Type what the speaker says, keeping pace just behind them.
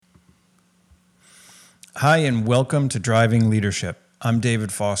Hi, and welcome to Driving Leadership. I'm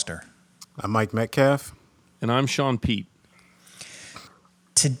David Foster. I'm Mike Metcalf. And I'm Sean Pete.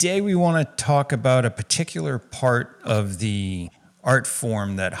 Today we want to talk about a particular part of the art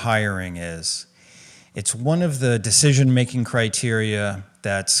form that hiring is. It's one of the decision-making criteria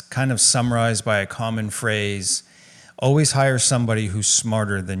that's kind of summarized by a common phrase: always hire somebody who's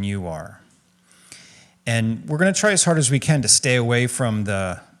smarter than you are. And we're going to try as hard as we can to stay away from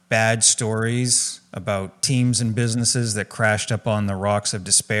the bad stories about teams and businesses that crashed up on the rocks of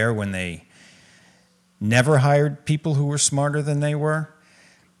despair when they never hired people who were smarter than they were.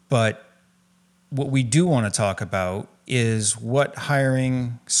 But what we do want to talk about is what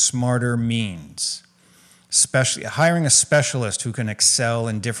hiring smarter means. Especially hiring a specialist who can excel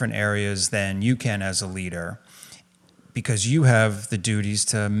in different areas than you can as a leader, because you have the duties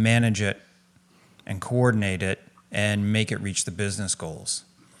to manage it and coordinate it and make it reach the business goals.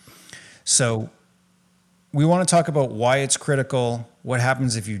 So we want to talk about why it's critical, what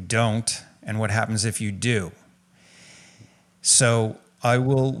happens if you don't, and what happens if you do. So I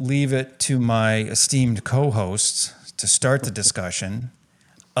will leave it to my esteemed co-hosts to start the discussion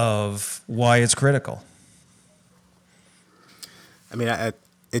of why it's critical. I mean,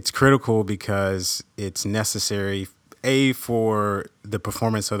 it's critical because it's necessary, A, for the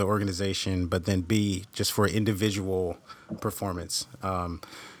performance of the organization, but then B, just for individual performance.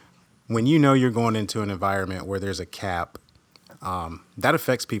 When you know you're going into an environment where there's a cap, that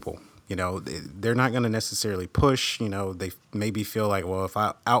affects people. You know, they're not going to necessarily push. You know, they maybe feel like, well, if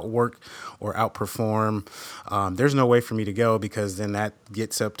I outwork or outperform, there's no way for me to go, because then that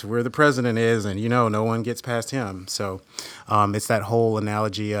gets up to where the president is, and, you know, no one gets past him. So it's that whole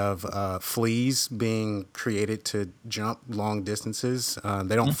analogy of fleas being created to jump long distances.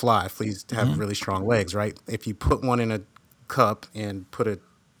 They don't fly. Fleas have really strong legs, right? If you put one in a cup and put a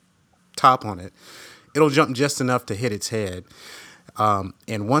top on it, it'll jump just enough to hit its head.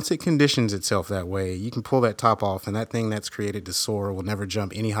 And once it conditions itself that way, you can pull that top off, and that thing that's created to soar will never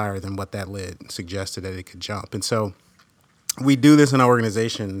jump any higher than what that lid suggested that it could jump. And so we do this in our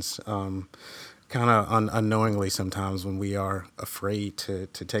organizations kind of unknowingly sometimes, when we are afraid to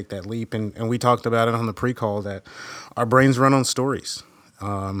take that leap. And we talked about it on the pre-call that our brains run on stories.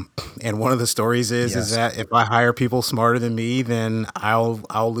 And one of the stories is that if I hire people smarter than me, then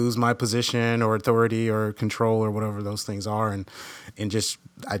I'll lose my position or authority or control or whatever those things are. And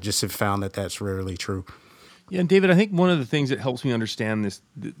I just have found that that's rarely true. Yeah, and David, I think one of the things that helps me understand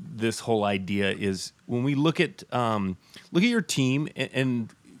this whole idea is when we look at your team and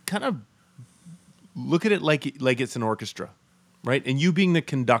kind of look at it like it's an orchestra, right? And you being the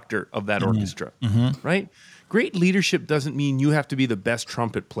conductor of that orchestra, right? Great leadership doesn't mean you have to be the best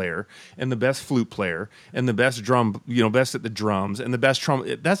trumpet player and the best flute player and the best best at the drums and the best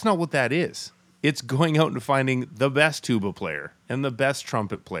trumpet. That's not what that is. It's going out and finding the best tuba player and the best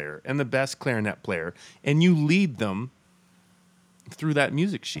trumpet player and the best clarinet player, and you lead them through that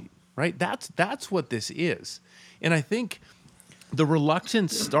music sheet, right? That's what this is. And I think the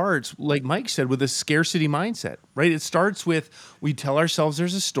reluctance starts, like Mike said, with a scarcity mindset, right? It starts with, we tell ourselves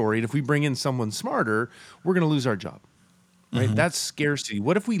there's a story, and if we bring in someone smarter, we're going to lose our job, right? That's scarcity.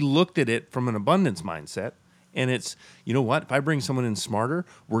 What if we looked at it from an abundance mindset, and it's, you know what? If I bring someone in smarter,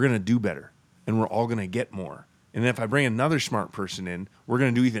 we're going to do better, and we're all going to get more. And if I bring another smart person in, we're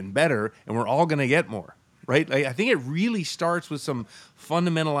going to do even better, and we're all going to get more, right? I think it really starts with some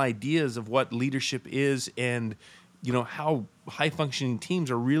fundamental ideas of what leadership is, and how high-functioning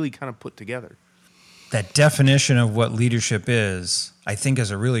teams are really kind of put together. That definition of what leadership is, I think, is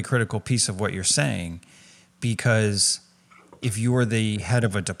a really critical piece of what you're saying, because if you're the head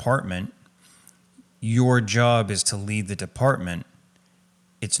of a department, your job is to lead the department.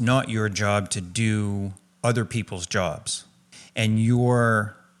 It's not your job to do other people's jobs. And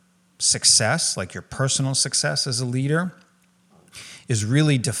your success, like your personal success as a leader, is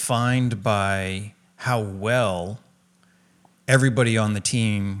really defined by how well everybody on the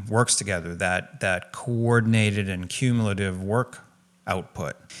team works together, that coordinated and cumulative work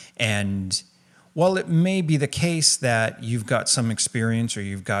output. And while it may be the case that you've got some experience or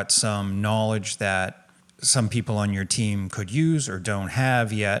you've got some knowledge that some people on your team could use or don't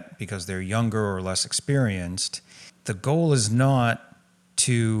have yet because they're younger or less experienced, the goal is not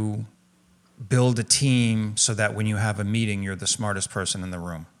to build a team so that when you have a meeting, you're the smartest person in the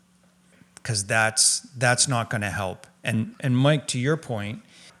room, because that's not going to help. And Mike, to your point,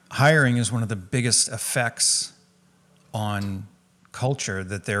 hiring is one of the biggest effects on culture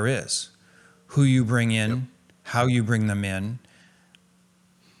that there is. Who you bring in, how you bring them in,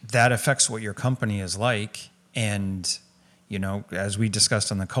 that affects what your company is like. And, as we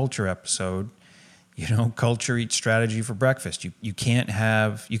discussed on the culture episode, Culture eats strategy for breakfast. You can't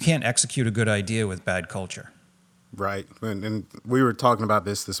execute a good idea with bad culture. Right. And we were talking about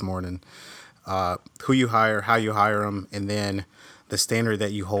this morning. Who you hire, how you hire them, and then the standard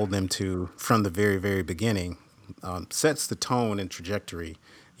that you hold them to from the very, very beginning sets the tone and trajectory,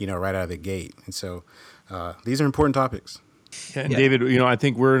 right out of the gate. And so these are important topics. Yeah, and Yeah. David, I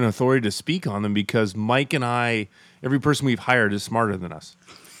think we're an authority to speak on them because Mike and I, every person we've hired is smarter than us.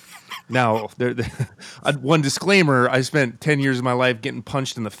 Now, one disclaimer: I spent 10 years of my life getting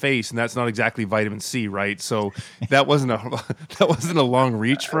punched in the face, and that's not exactly vitamin C, right? So that wasn't a long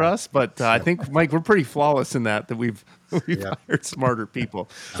reach for us. But I think, Mike, we're pretty flawless in that we've Yeah. hired smarter people,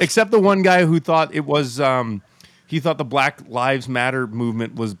 except the one guy who thought it was. He thought the Black Lives Matter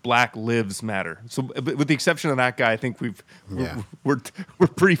movement was Black Lives Matter. So, with the exception of that guy, I think Yeah. we're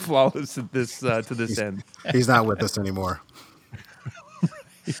pretty flawless at this to this end. He's not with us anymore.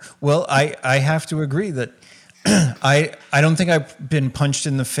 Well, I have to agree that I don't think I've been punched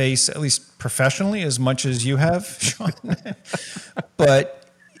in the face, at least professionally, as much as you have, Shaun.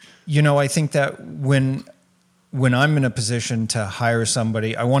 But I think that when I'm in a position to hire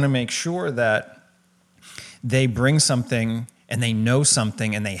somebody, I want to make sure that they bring something and they know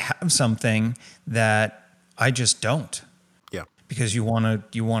something and they have something that I just don't. Yeah. Because you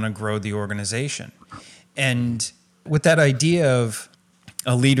want to grow the organization. And with that idea of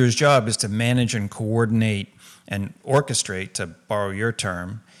a leader's job is to manage and coordinate and orchestrate, to borrow your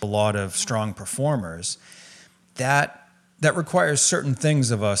term, a lot of strong performers, that requires certain things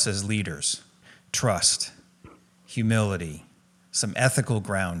of us as leaders: trust, humility, some ethical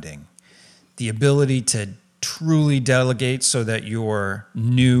grounding, the ability to truly delegate so that your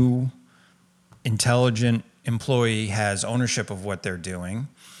new intelligent employee has ownership of what they're doing.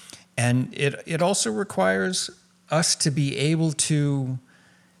 And it also requires us to be able to,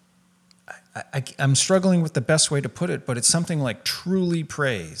 I'm struggling with the best way to put it, but it's something like truly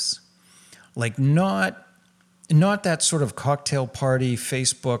praise. Like not that sort of cocktail party,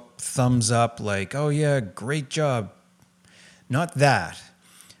 Facebook thumbs up, like, oh yeah, great job. Not that,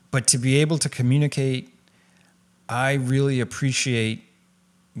 but to be able to communicate, I really appreciate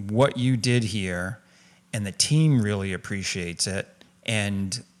what you did here, and the team really appreciates it,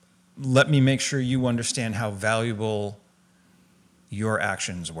 and let me make sure you understand how valuable your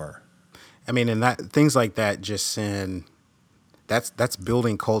actions were. I mean, and that things like that just send. That's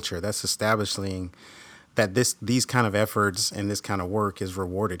building culture. That's establishing that these kind of efforts and this kind of work is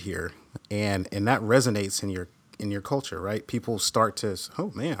rewarded here, and that resonates in your culture, right? People start to,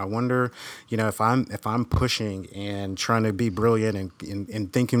 oh man, I wonder, if I'm pushing and trying to be brilliant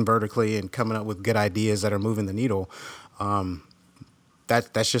and thinking vertically and coming up with good ideas that are moving the needle.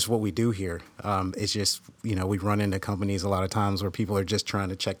 That's just what we do here. It's just, we run into companies a lot of times where people are just trying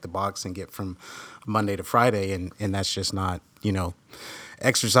to check the box and get from Monday to Friday. And that's just not,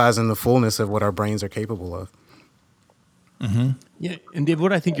 exercising the fullness of what our brains are capable of. Mm-hmm. Yeah, and Dave,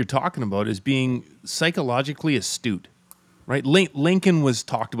 what I think you're talking about is being psychologically astute, right? Lincoln was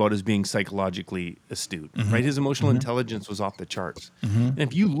talked about as being psychologically astute, mm-hmm. right? His emotional mm-hmm. intelligence was off the charts. Mm-hmm. And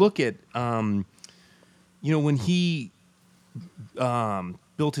if you look at, when he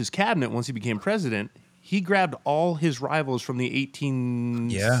built his cabinet once he became president, he grabbed all his rivals from the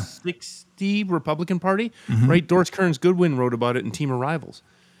 1860 Republican Party, mm-hmm. right? Doris Kearns Goodwin wrote about it in Team of Rivals.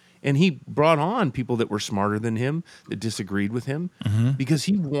 And he brought on people that were smarter than him, that disagreed with him, mm-hmm. because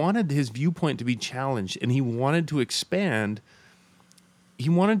he wanted his viewpoint to be challenged, and he wanted to expand. And he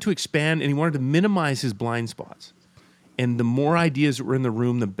wanted to minimize his blind spots. And the more ideas that were in the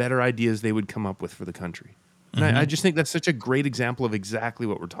room, the better ideas they would come up with for the country. And mm-hmm. I just think that's such a great example of exactly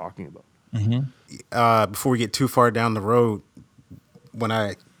what we're talking about. Mm-hmm. Before we get too far down the road, when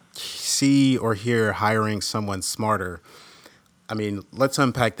I see or hear hiring someone smarter, I mean, let's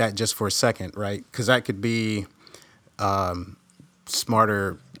unpack that just for a second, right? Because that could be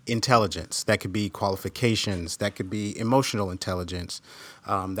smarter intelligence. That could be qualifications. That could be emotional intelligence.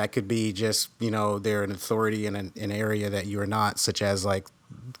 That could be just, they're an authority in an area that you're not, such as like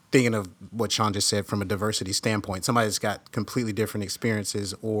thinking of what Shaun just said from a diversity standpoint. Somebody's got completely different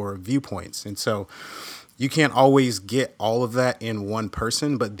experiences or viewpoints. And so you can't always get all of that in one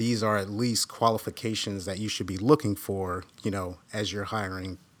person, but these are at least qualifications that you should be looking for, as you're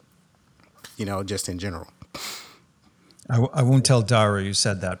hiring, just in general. I won't tell Dara you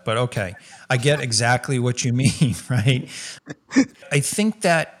said that, but okay. I get exactly what you mean, right? I think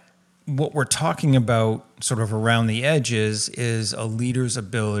that what we're talking about sort of around the edges is a leader's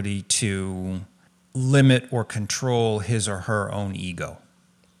ability to limit or control his or her own ego.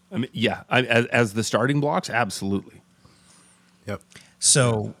 I mean, yeah, as the starting blocks, absolutely. Yep.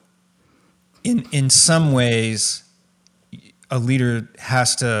 So In some ways, a leader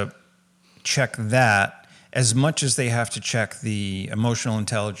has to check that as much as they have to check the emotional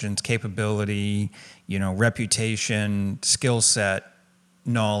intelligence, capability, reputation, skill set,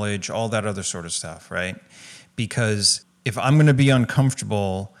 knowledge, all that other sort of stuff, right? Because if I'm going to be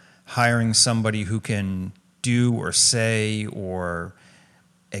uncomfortable hiring somebody who can do or say or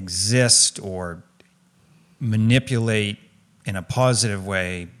exist or manipulate in a positive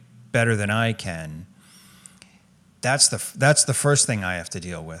way better than I can, that's the first thing I have to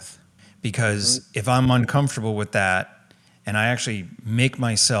deal with. Because if I'm uncomfortable with that and I actually make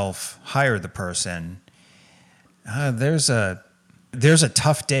myself hire the person, there's a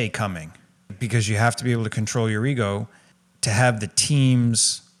tough day coming, because you have to be able to control your ego to have the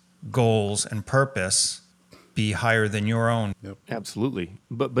team's goals and purpose be higher than your own. Yep. Absolutely.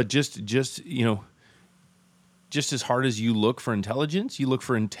 But just as hard as you look for intelligence, you look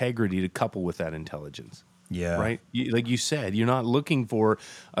for integrity to couple with that intelligence. Yeah. Right? Like you said, you're not looking for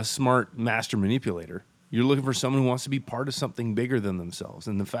a smart master manipulator. You're looking for someone who wants to be part of something bigger than themselves.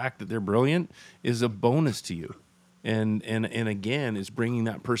 And the fact that they're brilliant is a bonus to you. And again, is bringing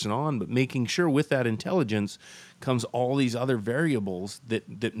that person on, but making sure with that intelligence comes all these other variables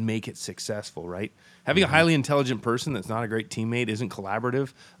that make it successful, right? Having a highly intelligent person that's not a great teammate, isn't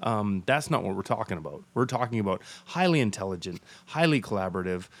collaborative, that's not what we're talking about. We're talking about highly intelligent, highly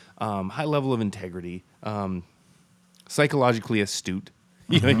collaborative, high level of integrity, psychologically astute.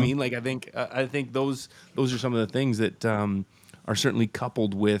 You know what I mean? Like I think those are some of the things that are certainly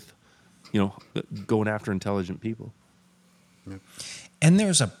coupled with going after intelligent people. And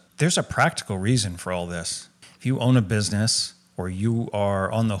there's a practical reason for all this. If you own a business or you are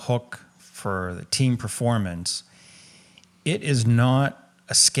on the hook for the team performance, it is not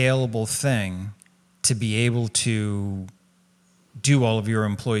a scalable thing to be able to do all of your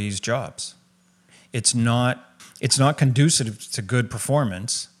employees' jobs. It's not conducive to good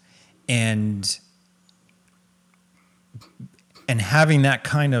performance, and having that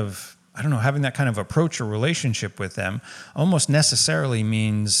kind of approach or relationship with them almost necessarily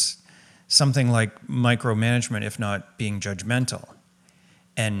means something like micromanagement, if not being judgmental.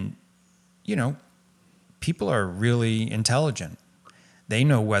 And, people are really intelligent. They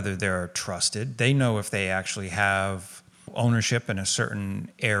know whether they're trusted. They know if they actually have ownership in a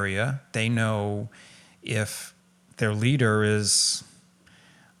certain area. They know if their leader is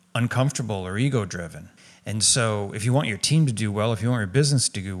uncomfortable or ego-driven. And so if you want your team to do well, if you want your business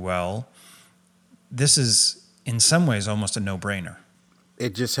to do well, this is in some ways almost a no-brainer.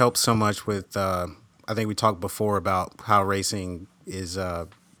 It just helps so much with, I think we talked before about how racing is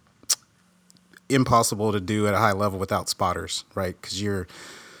impossible to do at a high level without spotters, right? Because your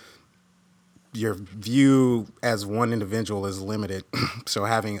view as one individual is limited. So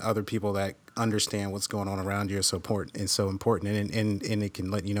having other people that understand what's going on around you is so important, and it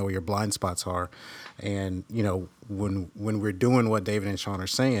can let you know where your blind spots are. And when we're doing what David and Shaun are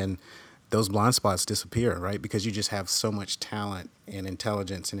saying, those blind spots disappear, right? Because you just have so much talent and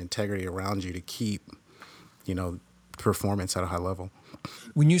intelligence and integrity around you to keep performance at a high level.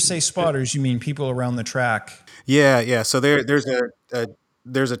 When you say spotters, you mean people around the track? Yeah. So there's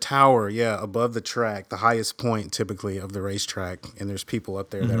a tower, above the track, the highest point typically of the racetrack, and there's people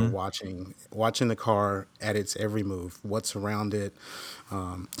up there that are watching the car at its every move, what's around it,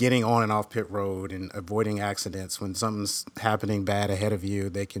 getting on and off pit road, and avoiding accidents. When something's happening bad ahead of you,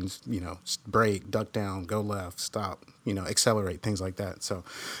 they can brake, duck down, go left, stop, accelerate, things like that. So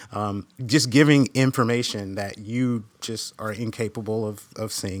just giving information that you just are incapable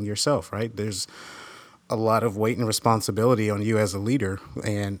of seeing yourself, right? There's a lot of weight and responsibility on you as a leader,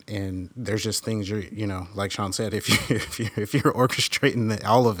 and there's just things you're like Shaun said, if you're orchestrating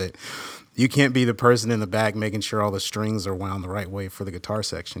all of it, you can't be the person in the back making sure all the strings are wound the right way for the guitar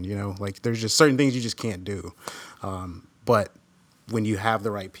section. Like there's just certain things you just can't do, but when you have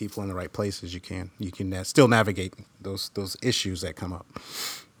the right people in the right places, you can still navigate those issues that come up.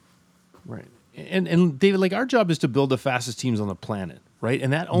 Right. And David, like our job is to build the fastest teams on the planet, right?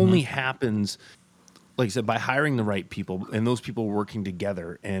 And that only happens, like I said, by hiring the right people and those people working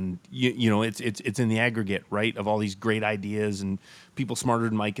together. And it's in the aggregate, right, of all these great ideas and people smarter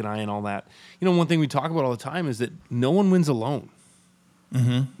than Mike and I and all that. One thing we talk about all the time is that no one wins alone,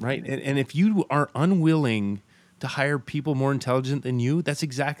 right? And if you are unwilling to hire people more intelligent than you, that's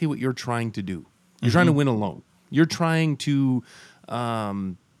exactly what you're trying to do. You're trying to win alone. You're trying to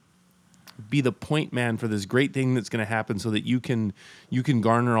be the point man for this great thing that's going to happen, so that you can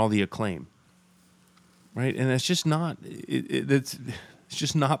garner all the acclaim. Right, and it's just not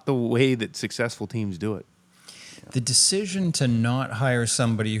the way that successful teams do it. The decision to not hire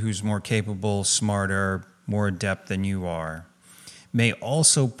somebody who's more capable, smarter, more adept than you are may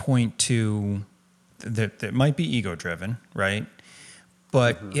also point to that might be ego driven, right?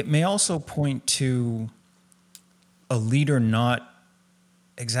 But it may also point to a leader not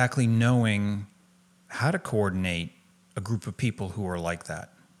exactly knowing how to coordinate a group of people who are like that,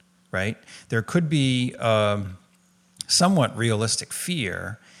 right? There could be somewhat realistic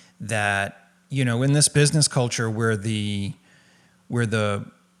fear that, in this business culture where the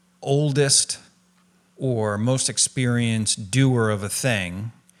oldest or most experienced doer of a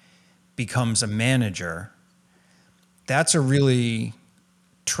thing becomes a manager, that's a really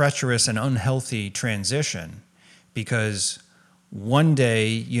treacherous and unhealthy transition, because one day,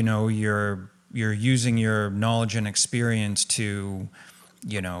 you're using your knowledge and experience to,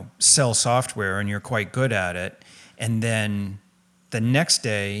 sell software, and you're quite good at it. And then the next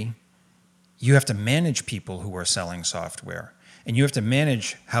day, you have to manage people who are selling software, and you have to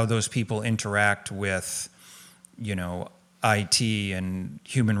manage how those people interact with, IT and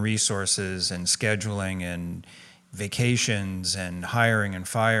human resources and scheduling and vacations and hiring and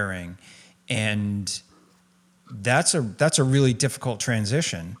firing. And that's a really difficult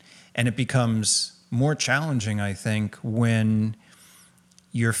transition. And it becomes more challenging, I think, when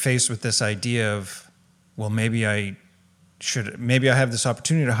you're faced with this idea of, well, maybe I have this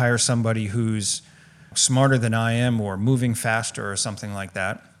opportunity to hire somebody who's smarter than I am or moving faster or something like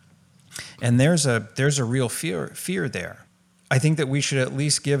that. And there's a real fear there. I think that we should at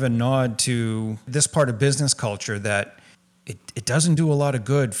least give a nod to this part of business culture that it doesn't do a lot of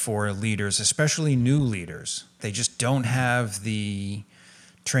good for leaders, especially new leaders. They just don't have the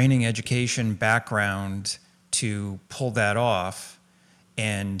training, education, background to pull that off.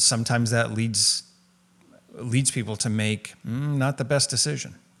 And sometimes that leads people to make not the best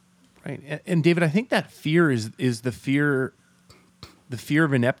decision. Right. And David, I think that fear is the fear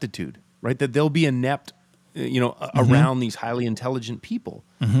of ineptitude, right? That they'll be inept, around these highly intelligent people.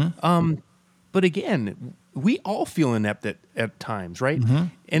 But again, we all feel inept at times, right?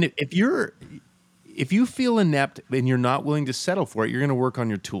 And if you feel inept and you're not willing to settle for it, you're going to work on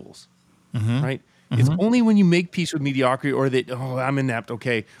your tools, right? It's only when you make peace with mediocrity or that, I'm inept,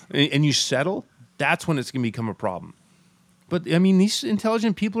 okay, and you settle, that's when it's going to become a problem. But I mean, these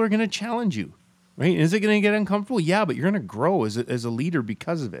intelligent people are going to challenge you, right? Is it going to get uncomfortable? Yeah, but you're going to grow as a leader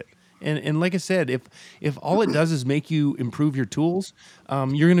because of it. And like I said, if all it does is make you improve your tools,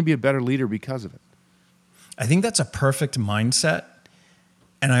 you're going to be a better leader because of it. I think that's a perfect mindset.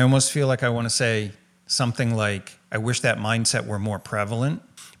 And I almost feel like I want to say something like, I wish that mindset were more prevalent.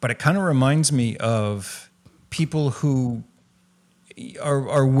 But it kind of reminds me of people who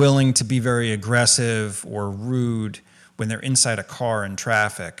are willing to be very aggressive or rude when they're inside a car in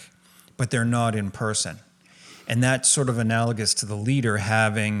traffic, but they're not in person. And that's sort of analogous to the leader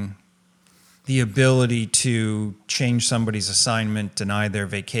having the ability to change somebody's assignment, deny their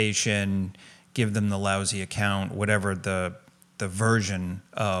vacation, give them the lousy account, whatever the version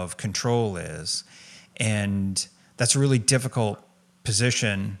of control is. And that's a really difficult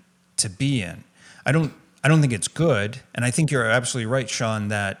position to be in. I don't think it's good. And I think you're absolutely right, Shaun,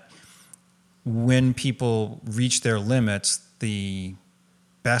 that when people reach their limits, the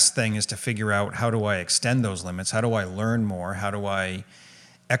best thing is to figure out, how do I extend those limits? How do I learn more? How do I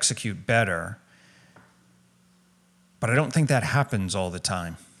execute better? But I don't think that happens all the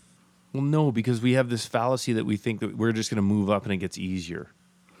time. Well, no, because we have this fallacy that we think that we're just going to move up and it gets easier.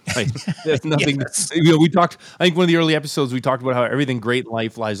 Right? There's nothing. Yes. We talked. I think one of the early episodes we talked about how everything great in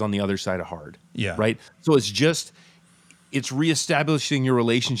life lies on the other side of hard. Yeah. Right. So it's reestablishing your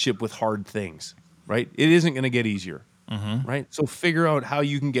relationship with hard things. Right. It isn't going to get easier. Right. So figure out how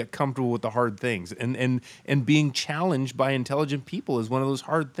you can get comfortable with the hard things, and being challenged by intelligent people is one of those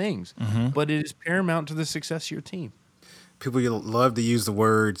hard things. But it is paramount to the success of your team. People love to use the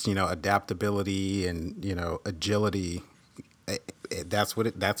words, adaptability and, agility. That's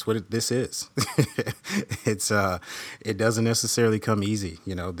what this is. It doesn't necessarily come easy.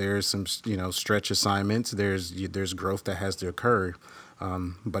 There's some, stretch assignments. There's growth that has to occur.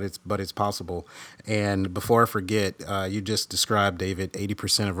 But it's possible. And before I forget, you just described, David,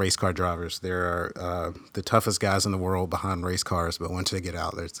 80% of race car drivers. There are the toughest guys in the world behind race cars, but once they get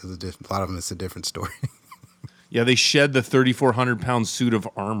out, a lot of them, it's a different story. Yeah, they shed the 3,400-pound suit of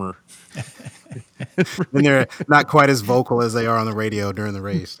armor. And they're not quite as vocal as they are on the radio during the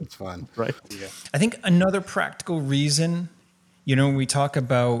race. It's fun. Right. Yeah. I think another practical reason, when we talk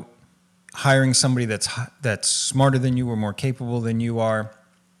about hiring somebody that's smarter than you or more capable than you are,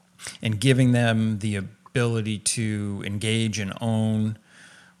 and giving them the ability to engage and own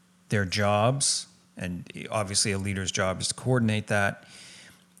their jobs, And obviously, a leader's job is to coordinate that.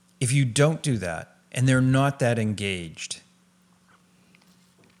 If you don't do that and they're not that engaged,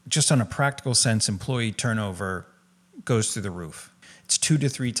 just on a practical sense, employee turnover goes through the roof. It's 2 to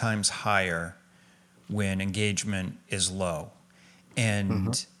 3 times higher when engagement is low.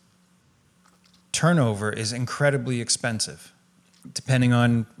 And turnover is incredibly expensive, depending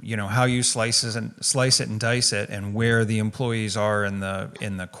on how you slice it and dice it, and where the employees are in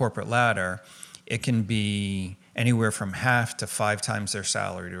the corporate ladder. It can be anywhere from half to 5 times their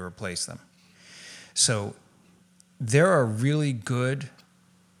salary to replace them. So there are really good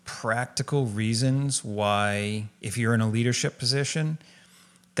practical reasons why, if you're in a leadership position,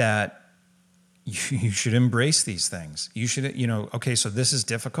 that you should embrace these things. You should, okay, so this is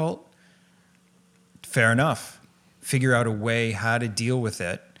difficult. Fair enough. Figure out a way how to deal with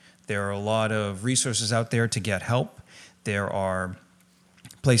it. There are a lot of resources out there to get help. There are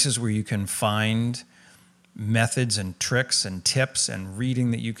places where you can find methods and tricks and tips and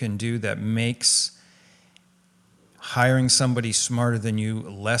reading that you can do that makes hiring somebody smarter than you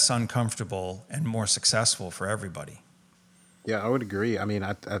less uncomfortable and more successful for everybody. Yeah, I would agree. I mean,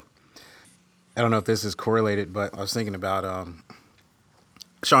 I don't know if this is correlated, but I was thinking about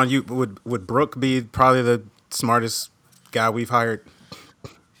Shaun. You would Brooke be probably the smartest guy we've hired?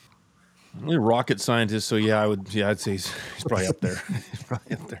 I'm a rocket scientist, so yeah, I'd say he's probably up there. He's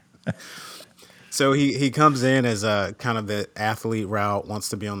probably up there. So he comes in as a kind of the athlete route, wants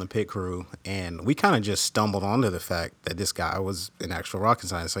to be on the pit crew, and we kind of just stumbled onto the fact that this guy was an actual rocket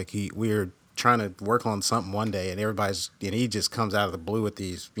scientist. Like we were trying to work on something one day, and he just comes out of the blue with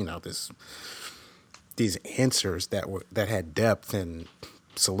these these answers that had depth and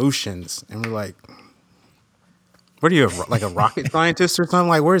solutions, and we're like, "What are you, like a rocket scientist or something?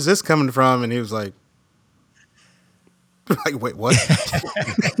 Like, where's this coming from?" And he was like, "Wait, what?"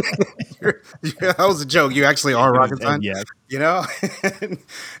 That was a joke. You actually are a rocket scientist, yes.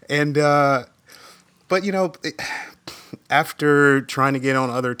 and but after trying to get on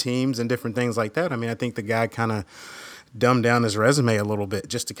other teams and different things like that, I mean, I think the guy kind of dumbed down his resume a little bit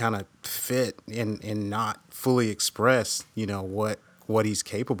just to kind of fit and not fully express, what he's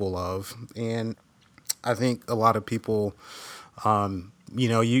capable of. And I think a lot of people,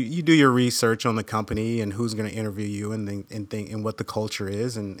 you do your research on the company and who's going to interview you and what the culture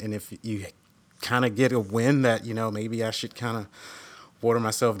is. And if you kind of get a win that, maybe I should kind of water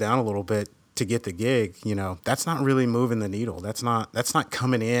myself down a little bit to get the gig, that's not really moving the needle. That's not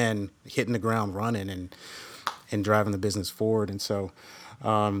coming in, hitting the ground running and driving the business forward. And so,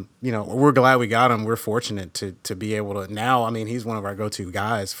 we're glad we got him. We're fortunate to be able to now. I mean, he's one of our go-to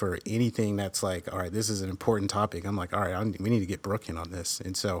guys for anything that's like, all right, this is an important topic. I'm like, all right, we need to get Brooke in on this.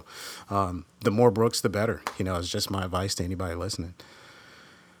 And so, the more Brooks, the better. It's just my advice to anybody listening.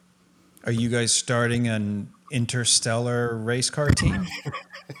 Are you guys starting an interstellar race car team?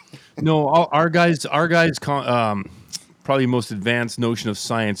 No, our guys, probably most advanced notion of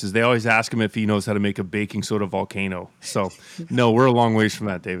science is they always ask him if he knows how to make a baking soda volcano. So, no, we're a long ways from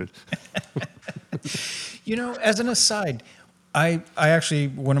that, David. As an aside, I actually,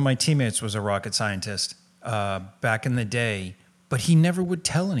 one of my teammates was a rocket scientist back in the day, but he never would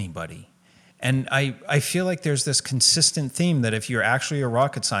tell anybody. And I feel like there's this consistent theme that if you're actually a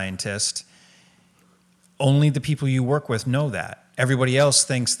rocket scientist, only the people you work with know that. Everybody else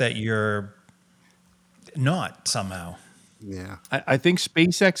thinks that you're not somehow. Yeah. I think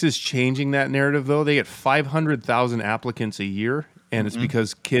SpaceX is changing that narrative, though. They get 500,000 applicants a year, and it's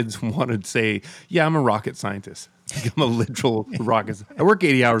because kids want to say, yeah, I'm a rocket scientist. Like, I'm a literal rocket scientist. I work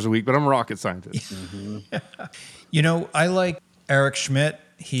 80 hours a week, but I'm a rocket scientist. I like Eric Schmidt.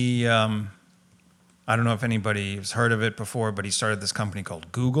 He, I don't know if anybody has heard of it before, but he started this company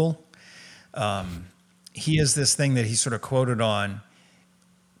called Google. He has this thing that he sort of quoted on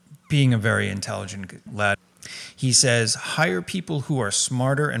being a very intelligent lad. He says, hire people who are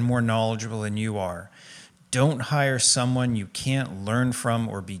smarter and more knowledgeable than you are. Don't hire someone you can't learn from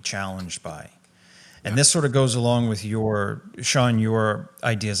or be challenged by. And this sort of goes along with Shaun, your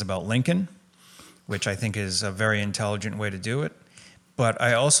ideas about Lincoln, which I think is a very intelligent way to do it. But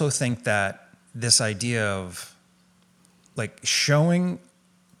I also think that this idea of like showing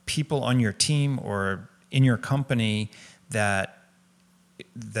people on your team or in your company that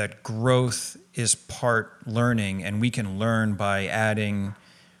growth is part learning, and we can learn by adding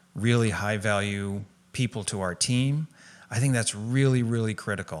really high value people to our team. I think that's really, really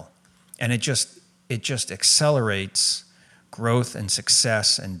critical. And it just accelerates growth and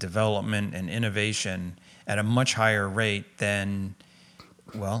success and development and innovation at a much higher rate than,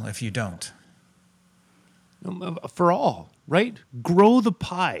 well, if you don't. For all, right? Grow the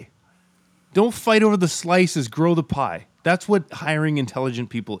pie. Don't fight over the slices, grow the pie. That's what hiring intelligent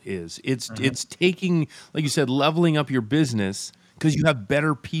people is. It's taking, like you said, leveling up your business because you have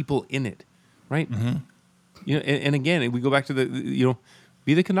better people in it, right? And again, we go back to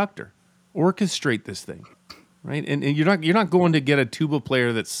be the conductor, orchestrate this thing, right? And you're not going to get a tuba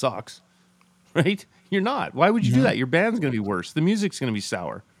player that sucks, right? You're not. Why would you do that? Your band's going to be worse. The music's going to be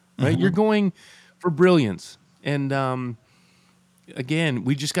sour, right? You're going for brilliance, and again,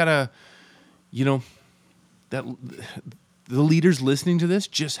 we just gotta, that the leaders listening to this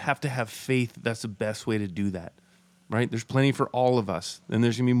just have to have faith that that's the best way to do that, right? There's plenty for all of us, and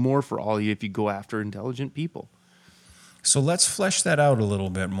there's gonna be more for all of you if you go after intelligent people. So let's flesh that out a little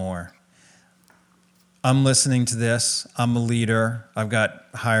bit more. I'm listening to this. I'm a leader. I've got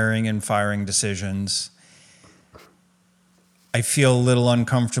hiring and firing decisions. I feel a little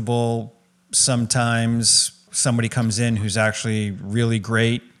uncomfortable sometimes. Somebody comes in who's actually really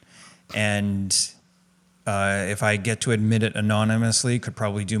great, and if I get to admit it anonymously, could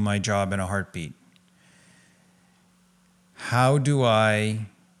probably do my job in a heartbeat. How do I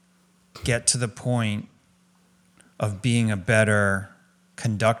get to the point of being a better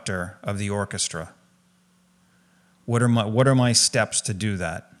conductor of the orchestra? What are my steps to do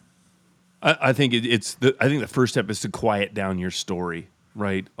that? I think I think the first step is to quiet down your story,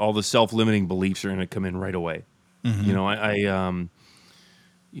 right? All the self-limiting beliefs are going to come in right away.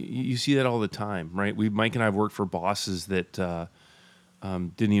 You see that all the time, right? Mike and I have worked for bosses that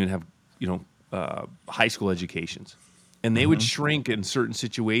didn't even have high school educations, and they would shrink in certain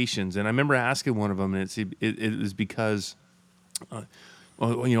situations. And I remember asking one of them, and it was because, I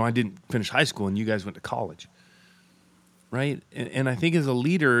didn't finish high school, and you guys went to college, right? And I think as a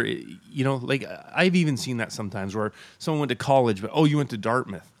leader, like I've even seen that sometimes where someone went to college, but you went to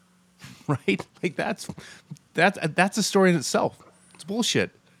Dartmouth, right? Like that's a story in itself. It's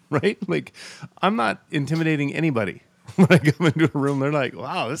bullshit. Right? Like, I'm not intimidating anybody. When I come into a room, they're like,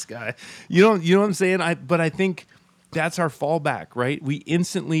 wow, this guy. You know what I'm saying? But I think that's our fallback, right? We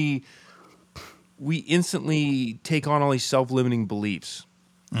instantly take on all these self-limiting beliefs,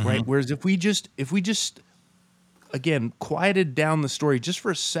 right? Whereas if we just again quieted down the story just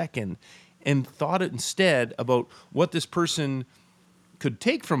for a second and thought it instead about what this person could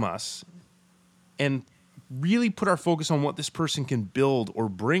take from us and really put our focus on what this person can build or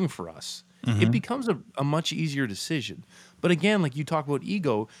bring for us, it becomes a much easier decision. But again, like you talk about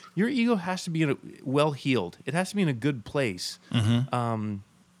ego, your ego has to be well healed. It has to be in a good place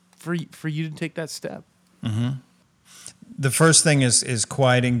for you to take that step. The first thing is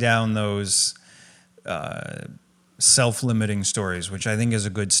quieting down those self-limiting stories, which I think is a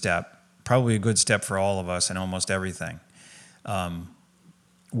good step, probably a good step for all of us in almost everything.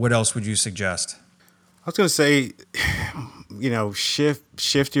 What else would you suggest? I was going to say,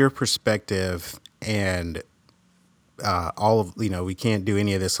 shift your perspective, and we can't do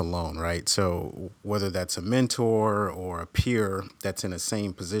any of this alone, right? So whether that's a mentor or a peer that's in the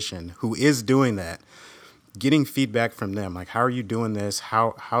same position who is doing that, getting feedback from them, like, how are you doing this?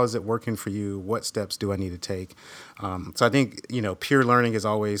 How is it working for you? What steps do I need to take? So I think, peer learning is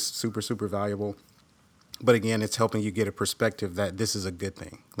always super, super valuable. But again, it's helping you get a perspective that this is a good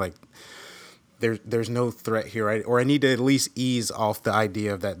thing. Like, there's no threat here, right? Or I need to at least ease off the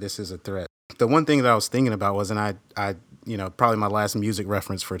idea of that this is a threat. The one thing that I was thinking about was, and I probably my last music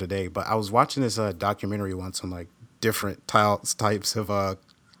reference for today, but I was watching this documentary once on like different types of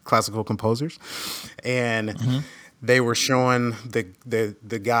classical composers, and they were showing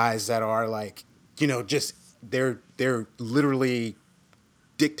the guys that are like, just they're literally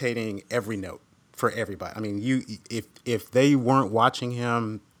dictating every note for everybody. I mean, if they weren't watching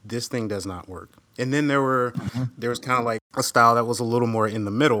him, this thing does not work. And then there was kind of like a style that was a little more in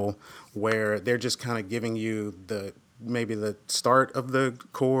the middle, where they're just kind of giving you maybe the start of the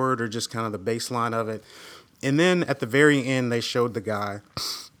chord or just kind of the bass line of it. And then at the very end, they showed a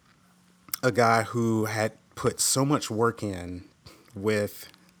guy who had put so much work in with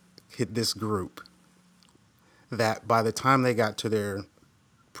this group that by the time they got to their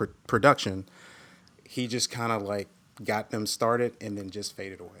production, he just kind of like got them started and then just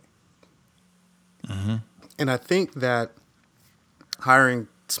faded away. And I think that hiring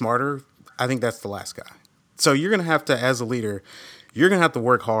smarter, I think that's the last guy. So you're going to have to, as a leader, you're going to have to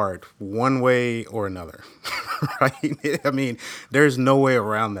work hard one way or another, right? I mean, there's no way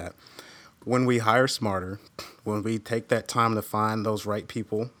around that. When we hire smarter, when we take that time to find those right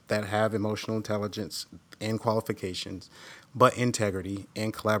people that have emotional intelligence and qualifications, but integrity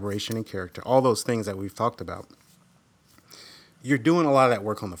and collaboration and character, all those things that we've talked about, you're doing a lot of that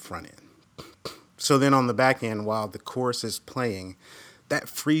work on the front end. So then on the back end, while the chorus is playing, that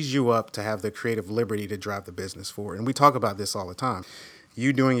frees you up to have the creative liberty to drive the business forward. And we talk about this all the time.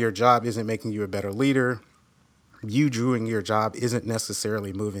 You doing your job isn't making you a better leader. You doing your job isn't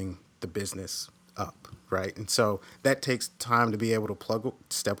necessarily moving the business up, right? And so that takes time to be able to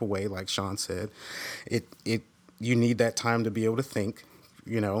step away, like Shaun said. You need that time to be able to think,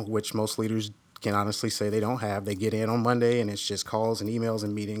 which most leaders can honestly say they don't have. They get in on Monday and it's just calls and emails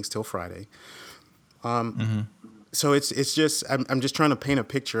and meetings till Friday. So it's just I'm just trying to paint a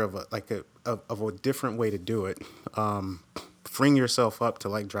picture of a different way to do it. Freeing yourself up to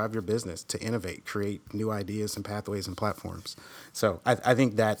like drive your business, to innovate, create new ideas and pathways and platforms. So I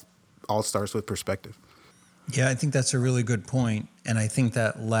think that all starts with perspective. Yeah, I think that's a really good point. And I think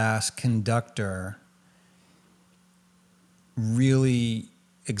that last conductor really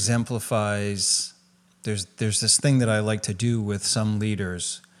exemplifies there's this thing that I like to do with some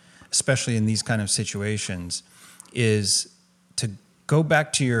leaders, especially in these kind of situations, is to go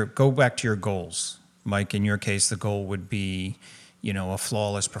back to your goals. Mike, in your case, the goal would be, a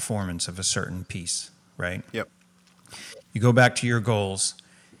flawless performance of a certain piece, right? Yep. You go back to your goals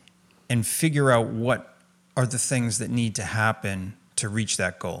and figure out what are the things that need to happen to reach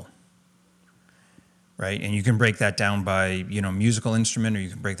that goal, right? And you can break that down by, musical instrument, or you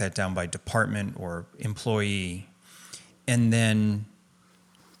can break that down by department or employee, and then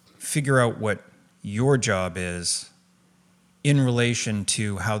figure out what your job is in relation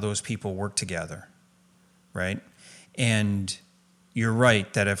to how those people work together, right? And you're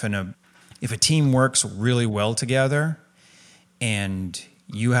right that if a team works really well together and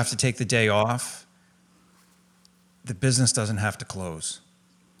you have to take the day off, the business doesn't have to close.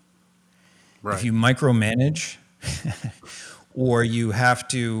 Right. If you micromanage or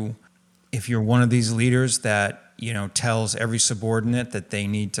if you're one of these leaders that, tells every subordinate that they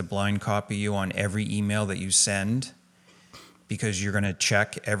need to blind copy you on every email that you send because you're going to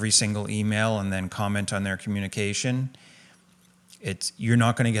check every single email and then comment on their communication, you're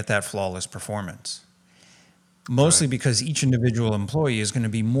not going to get that flawless performance. Mostly Right. because each individual employee is going to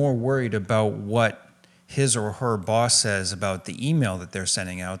be more worried about what his or her boss says about the email that they're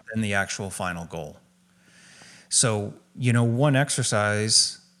sending out than the actual final goal. So, one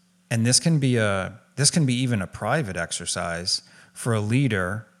exercise, and this can be even a private exercise for a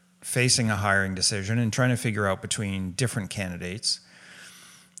leader facing a hiring decision and trying to figure out between different candidates,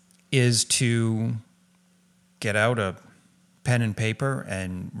 is to get out a pen and paper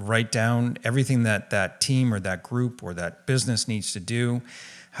and write down everything that team or that group or that business needs to do,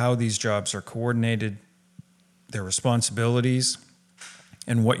 how these jobs are coordinated, their responsibilities,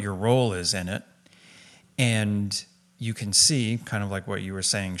 and what your role is in it. And you can see, kind of like what you were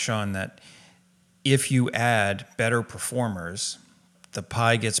saying, Shaun, that if you add better performers, the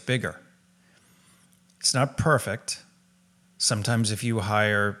pie gets bigger. It's not perfect. Sometimes if you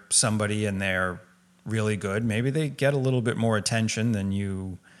hire somebody and they're really good, maybe they get a little bit more attention than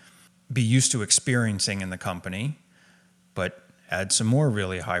you be used to experiencing in the company, but add some more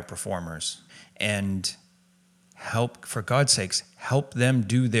really high performers and for God's sakes, help them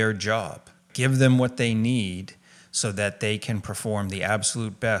do their job. Give them what they need so that they can perform the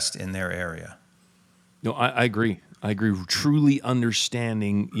absolute best in their area. No, I agree. I agree. Truly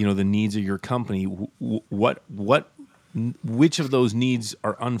understanding, the needs of your company, which of those needs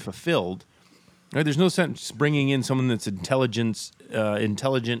are unfulfilled. Right? There's no sense bringing in someone that's intelligent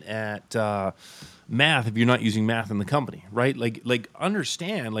at math if you're not using math in the company, right? Like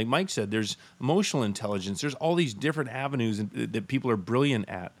understand, like Mike said, there's emotional intelligence. There's all these different avenues that people are brilliant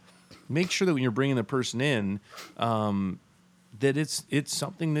at. Make sure that when you're bringing the person in, that it's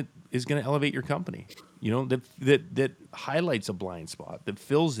something that is going to elevate your company. That highlights a blind spot, that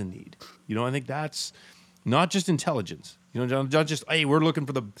fills a need. I think that's not just intelligence. Not just, hey, we're looking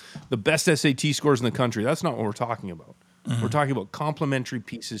for the best SAT scores in the country. That's not what we're talking about. Mm-hmm. We're talking about complementary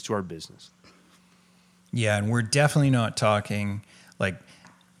pieces to our business. Yeah, and we're definitely not talking, like,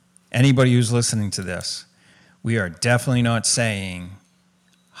 anybody who's listening to this, we are definitely not saying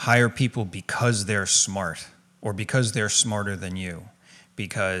hire people because they're smart or because they're smarter than you,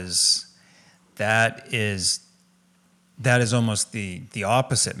 because that is almost the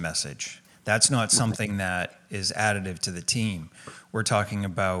opposite message. That's not something that is additive to the team. We're talking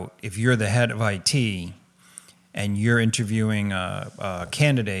about if you're the head of IT and you're interviewing a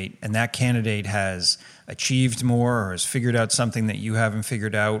candidate and that candidate has achieved more or has figured out something that you haven't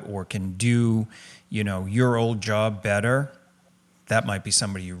figured out or can do, your old job better, that might be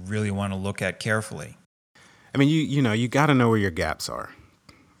somebody you really want to look at carefully. I mean, you got to know where your gaps are.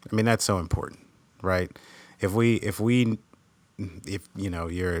 I mean, that's so important, right? If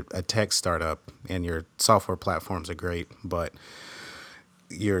you're a tech startup and your software platforms are great, but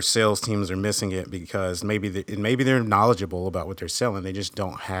your sales teams are missing it because maybe they're knowledgeable about what they're selling. They just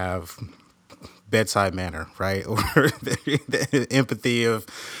don't have bedside manner, right? Or the empathy of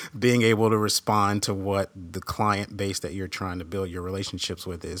being able to respond to what the client base that you're trying to build your relationships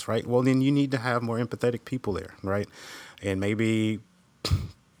with is, right? Well, then you need to have more empathetic people there, right? And maybe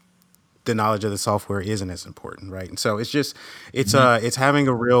the knowledge of the software isn't as important, right? And so it's having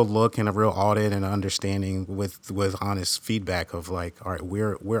a real look and a real audit and understanding with honest feedback of like, all right,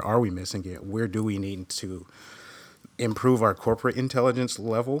 where are we missing it? Where do we need to improve our corporate intelligence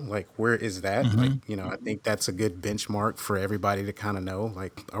level? Like, where is that? Like, Mm-hmm. I think that's a good benchmark for everybody to kind of know.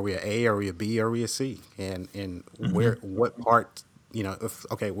 Like, are we a are we a B, are we a C? And Mm-hmm. what part,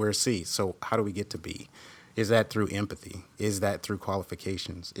 if, okay, we're a C. So how do we get to B? Is that through empathy? Is that through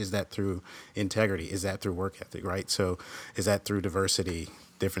qualifications? Is that through integrity? Is that through work ethic? Right. So is that through diversity?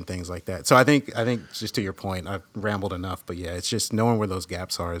 Different things like that. So I think just to your point, I've rambled enough, but yeah, it's just knowing where those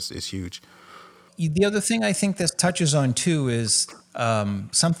gaps are is huge. The other thing I think this touches on too is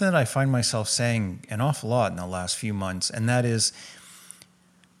something that I find myself saying an awful lot in the last few months, and that is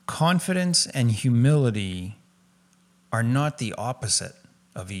confidence and humility are not the opposite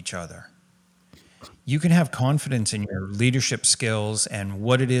of each other. You can have confidence in your leadership skills and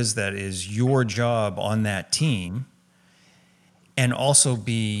what it is that is your job on that team, and also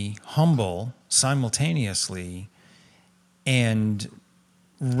be humble simultaneously and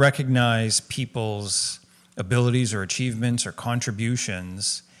recognize people's abilities or achievements or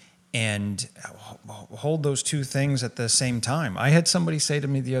contributions and hold those two things at the same time. I had somebody say to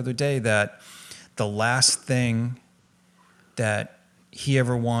me the other day that the last thing that he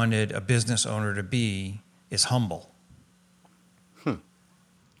ever wanted a business owner to be is humble.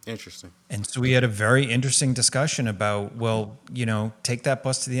 Interesting. And so we had a very interesting discussion about, well, take that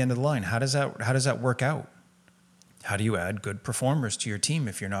bus to the end of the line. How does that work out? How do you add good performers to your team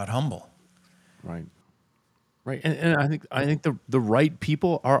if you're not humble? Right. Right. And I think the right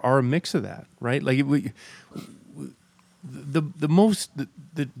people are a mix of that, right? Like the most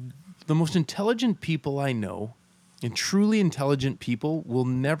the most intelligent people I know, and truly intelligent people, will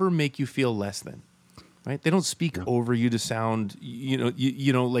never make you feel less than. Right? They don't speak Yeah. over you to sound,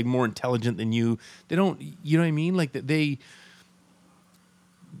 like more intelligent than you. They don't, you know what I mean? Like the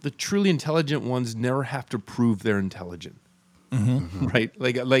truly intelligent ones never have to prove they're intelligent. Mm-hmm. Right?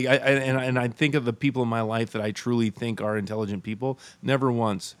 Like I think of the people in my life that I truly think are intelligent people. Never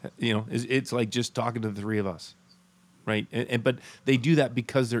once, it's like just talking to the three of us. Right. But they do that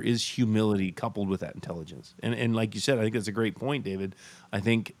because there is humility coupled with that intelligence. And like you said, I think that's a great point, David. I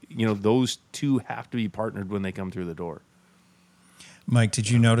think, those two have to be partnered when they come through the door. Mike, did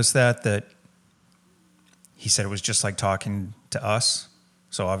you notice that he said it was just like talking to us?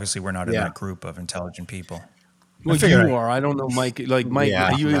 So obviously we're not in Yeah. that group of intelligent people. I Well, figured you are. I don't know, Mike. Like Mike,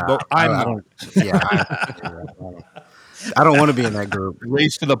 Yeah. you, Nah, but I'm I not. don't. Yeah. I don't want to be in that group.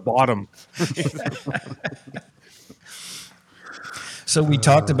 Race to the bottom. so we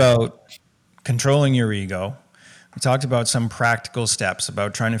talked about controlling your ego. We talked about some practical steps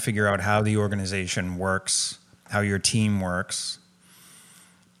about trying to figure out how the organization works, how your team works.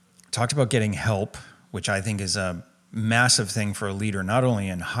 Talked about getting help, which I think is a massive thing for a leader, not only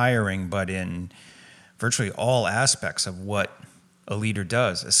in hiring, but in virtually all aspects of what a leader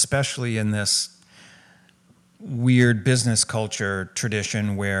does, especially in this weird business culture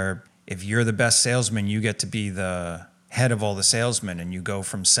tradition where if you're the best salesman, you get to be the head of all the salesmen and you go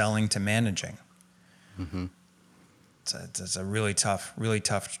from selling to managing. Mm-hmm. It's a really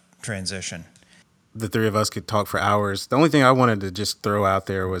tough transition. The three of us could talk for hours. The only thing I wanted to just throw out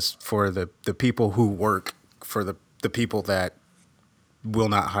there was for the people who work for the people that will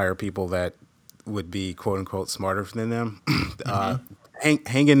not hire people that would be quote unquote smarter than them. Mm-hmm.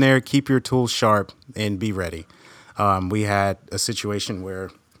 Hang in there, keep your tools sharp, and be ready. We had a situation where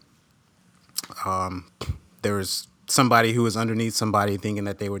there was somebody who was underneath somebody thinking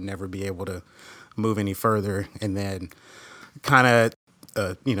that they would never be able to move any further, and then kind of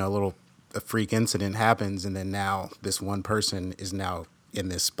a little a freak incident happens, and then now this one person is now in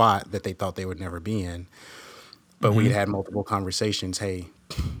this spot that they thought they would never be in. But we'd Mm-hmm. had multiple conversations. Hey,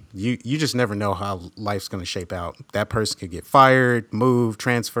 you just never know how life's going to shape out. That person could get fired, moved,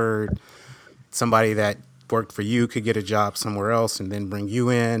 transferred. Somebody that worked for you could get a job somewhere else and then bring you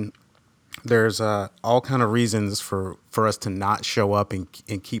in. There's all kind of reasons for us to not show up and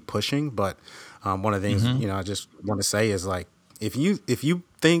keep pushing. But one of the things Mm-hmm. I just want to say is like if you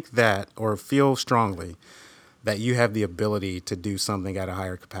think that or feel strongly that you have the ability to do something at a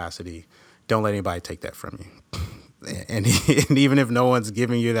higher capacity, don't let anybody take that from you. And, and even if no one's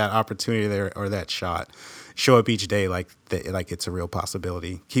giving you that opportunity there or that shot, show up each day like it's a real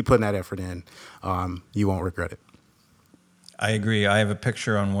possibility. Keep putting that effort in. You won't regret it. I agree. I have a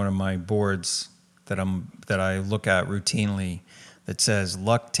picture on one of my boards that I look at routinely that says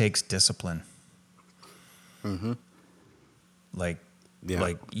luck takes discipline. Like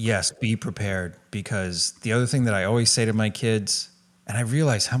Yeah. yes, be prepared, because the other thing that I always say to my kids, and I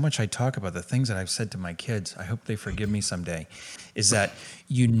realize how much I talk about the things that I've said to my kids, I hope they forgive me someday, is that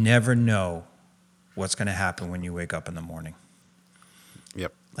you never know what's going to happen when you wake up in the morning.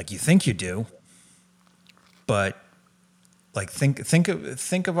 Yep. Like you think you do, but like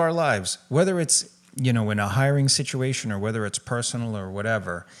think of our lives, whether it's, in a hiring situation or whether it's personal or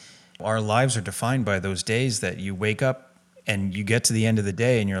whatever. Our lives are defined by those days that you wake up and you get to the end of the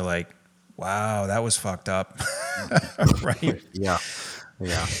day and you're like, wow, that was fucked up. Right? Yeah.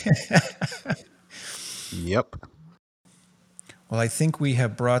 Yeah. Yep. Well, I think we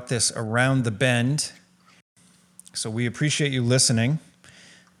have brought this around the bend. So we appreciate you listening.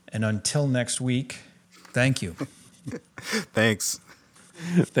 And until next week, thank you. Thanks.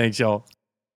 Thanks, y'all.